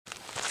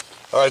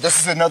All right, this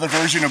is another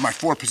version of my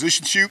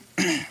 4-position shoot.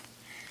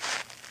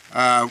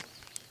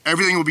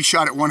 Everything will be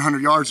shot at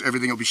 100 yards.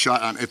 Everything will be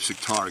shot on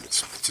IPSC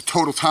targets. It's a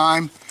total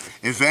time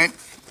event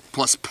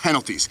plus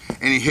penalties.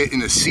 Any hit in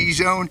the C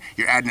zone,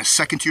 you're adding a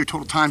second to your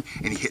total time.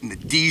 Any hit in the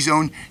D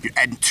zone, you're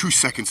adding 2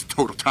 seconds to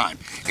total time.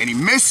 Any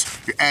miss,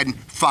 you're adding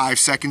 5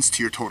 seconds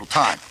to your total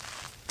time.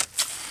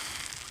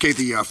 Okay,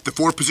 the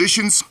 4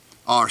 positions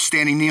are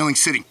standing, kneeling,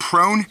 sitting,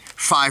 prone,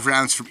 5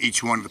 rounds from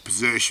each one of the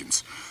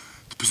positions.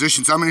 The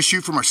positions I'm going to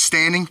shoot from are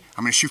standing.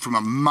 I'm going to shoot from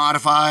a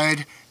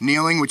modified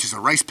kneeling, which is a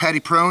rice paddy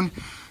prone.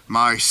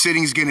 My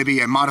sitting is going to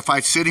be a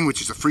modified sitting,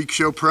 which is a freak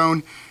show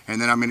prone,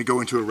 and then I'm going to go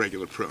into a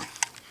regular prone.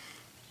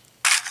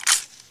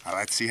 Now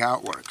let's see how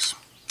it works.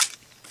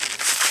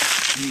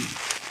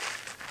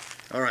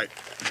 All right,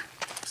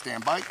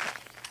 stand by.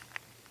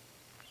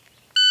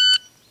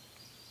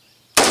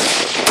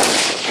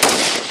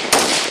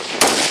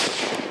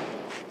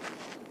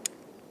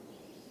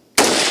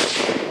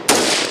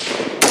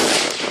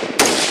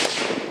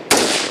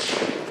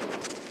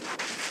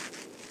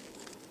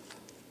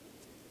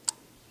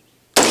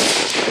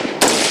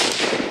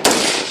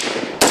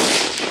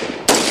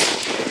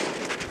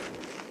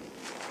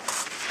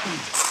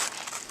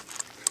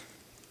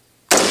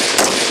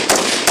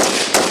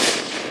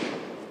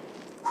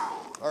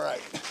 All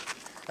right,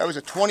 that was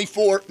a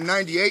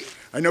 24.98.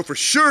 I know for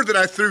sure that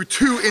I threw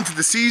 2 into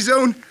the C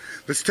zone.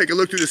 Let's take a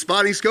look through the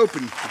spotting scope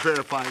and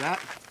verify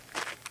that.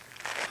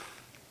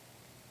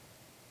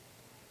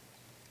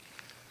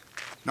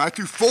 Now I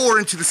threw 4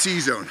 into the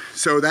C zone,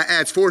 so that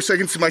adds 4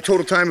 seconds to my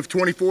total time of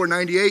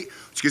 24.98,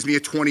 which gives me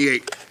a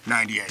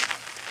 28.98.